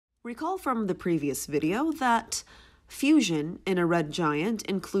Recall from the previous video that fusion in a red giant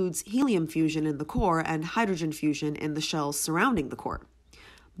includes helium fusion in the core and hydrogen fusion in the shells surrounding the core.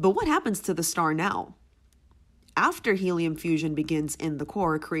 But what happens to the star now? After helium fusion begins in the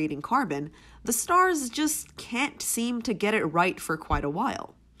core creating carbon, the stars just can't seem to get it right for quite a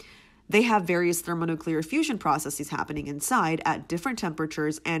while. They have various thermonuclear fusion processes happening inside at different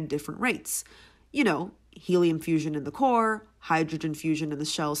temperatures and different rates. Helium fusion in the core, hydrogen fusion in the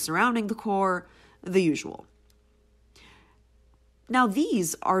shells surrounding the core, the usual. Now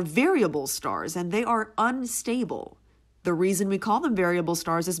these are variable stars and they are unstable. The reason we call them variable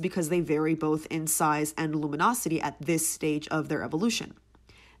stars is because they vary both in size and luminosity at this stage of their evolution.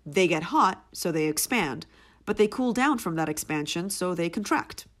 They get hot, so they expand, but they cool down from that expansion, so they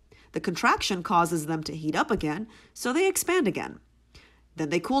contract. The contraction causes them to heat up again, so they expand again. Then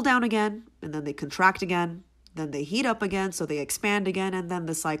they cool down again, and then they contract again. Then they heat up again, so they expand again, and then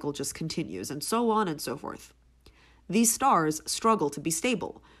the cycle just continues, and so on and so forth. These stars struggle to be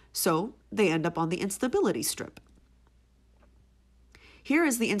stable, so they end up on the instability strip. Here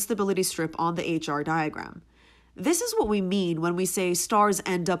is the instability strip on the HR diagram. This is what we mean when we say stars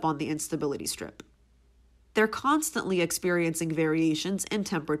end up on the instability strip. They're constantly experiencing variations in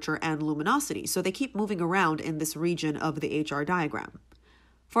temperature and luminosity, so they keep moving around in this region of the HR diagram.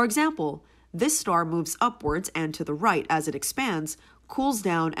 For example, this star moves upwards and to the right as it expands, cools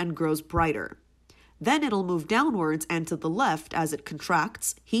down, and grows brighter. Then it'll move downwards and to the left as it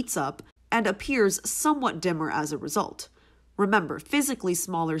contracts, heats up, and appears somewhat dimmer as a result. Remember, physically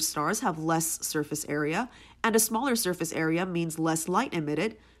smaller stars have less surface area, and a smaller surface area means less light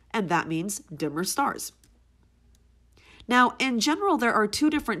emitted, and that means dimmer stars. Now, in general, there are two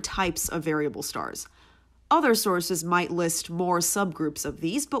different types of variable stars. Other sources might list more subgroups of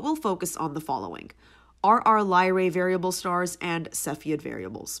these, but we'll focus on the following: RR Lyrae variable stars and Cepheid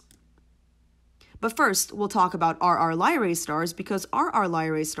variables. But first, we'll talk about RR Lyrae stars because RR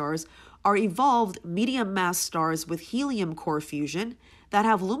Lyrae stars are evolved medium mass stars with helium core fusion that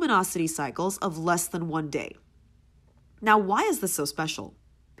have luminosity cycles of less than 1 day. Now, why is this so special?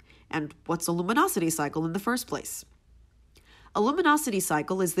 And what's a luminosity cycle in the first place? A luminosity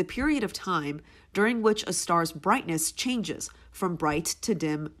cycle is the period of time during which a star's brightness changes from bright to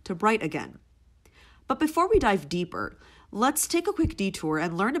dim to bright again. But before we dive deeper, let's take a quick detour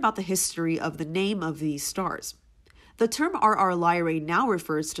and learn about the history of the name of these stars. The term RR Lyrae now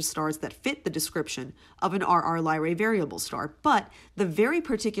refers to stars that fit the description of an RR Lyrae variable star, but the very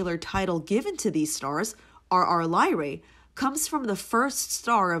particular title given to these stars, RR Lyrae, comes from the first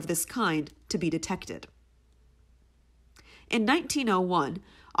star of this kind to be detected. In 1901,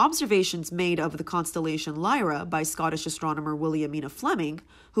 observations made of the constellation Lyra by Scottish astronomer Williamina Fleming,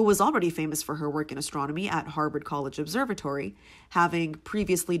 who was already famous for her work in astronomy at Harvard College Observatory, having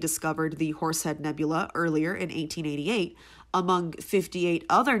previously discovered the Horsehead Nebula earlier in 1888, among 58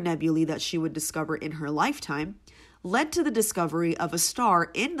 other nebulae that she would discover in her lifetime, led to the discovery of a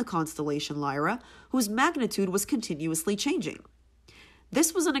star in the constellation Lyra whose magnitude was continuously changing.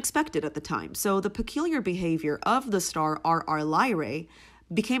 This was unexpected at the time, so the peculiar behavior of the star RR Lyrae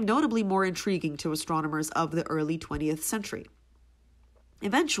became notably more intriguing to astronomers of the early 20th century.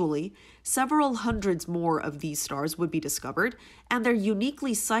 Eventually, several hundreds more of these stars would be discovered, and their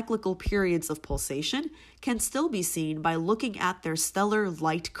uniquely cyclical periods of pulsation can still be seen by looking at their stellar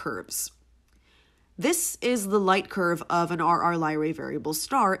light curves. This is the light curve of an RR Lyrae variable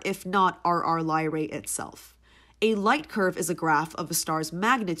star, if not RR Lyrae itself. A light curve is a graph of a star's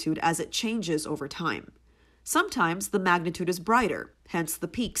magnitude as it changes over time. Sometimes the magnitude is brighter, hence the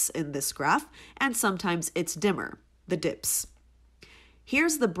peaks in this graph, and sometimes it's dimmer, the dips.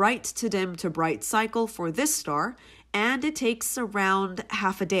 Here's the bright to dim to bright cycle for this star, and it takes around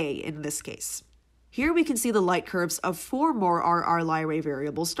half a day in this case. Here we can see the light curves of 4 more RR Lyrae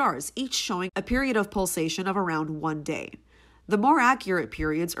variable stars, each showing a period of pulsation of around 1 day. The more accurate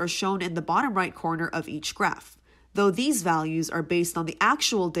periods are shown in the bottom right corner of each graph, though these values are based on the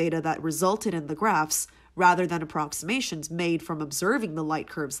actual data that resulted in the graphs rather than approximations made from observing the light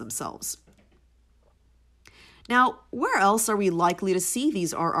curves themselves. Now, where else are we likely to see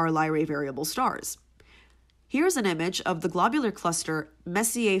these RR Lyrae variable stars? Here's an image of the globular cluster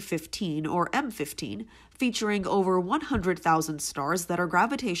Messier 15 or M15, featuring over 100,000 stars that are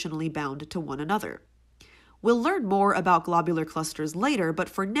gravitationally bound to one another. We'll learn more about globular clusters later, but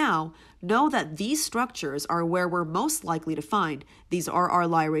for now, know that these structures are where we're most likely to find these RR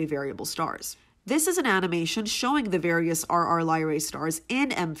Lyrae variable stars. This is an animation showing the various RR Lyrae stars in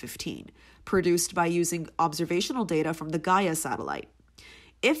M15, produced by using observational data from the Gaia satellite.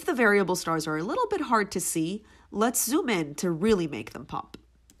 If the variable stars are a little bit hard to see, let's zoom in to really make them pop.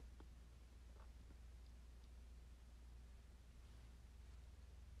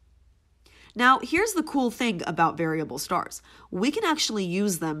 Now, here's the cool thing about variable stars. We can actually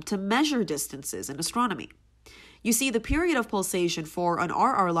use them to measure distances in astronomy. You see, the period of pulsation for an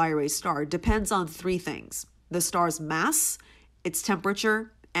RR Lyrae star depends on three things: the star's mass, its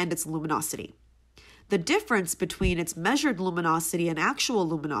temperature, and its luminosity. The difference between its measured luminosity and actual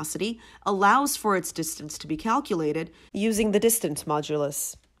luminosity allows for its distance to be calculated using the distance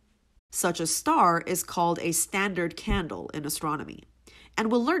modulus. Such a star is called a standard candle in astronomy, and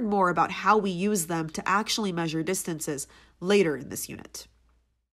we'll learn more about how we use them to actually measure distances later in this unit.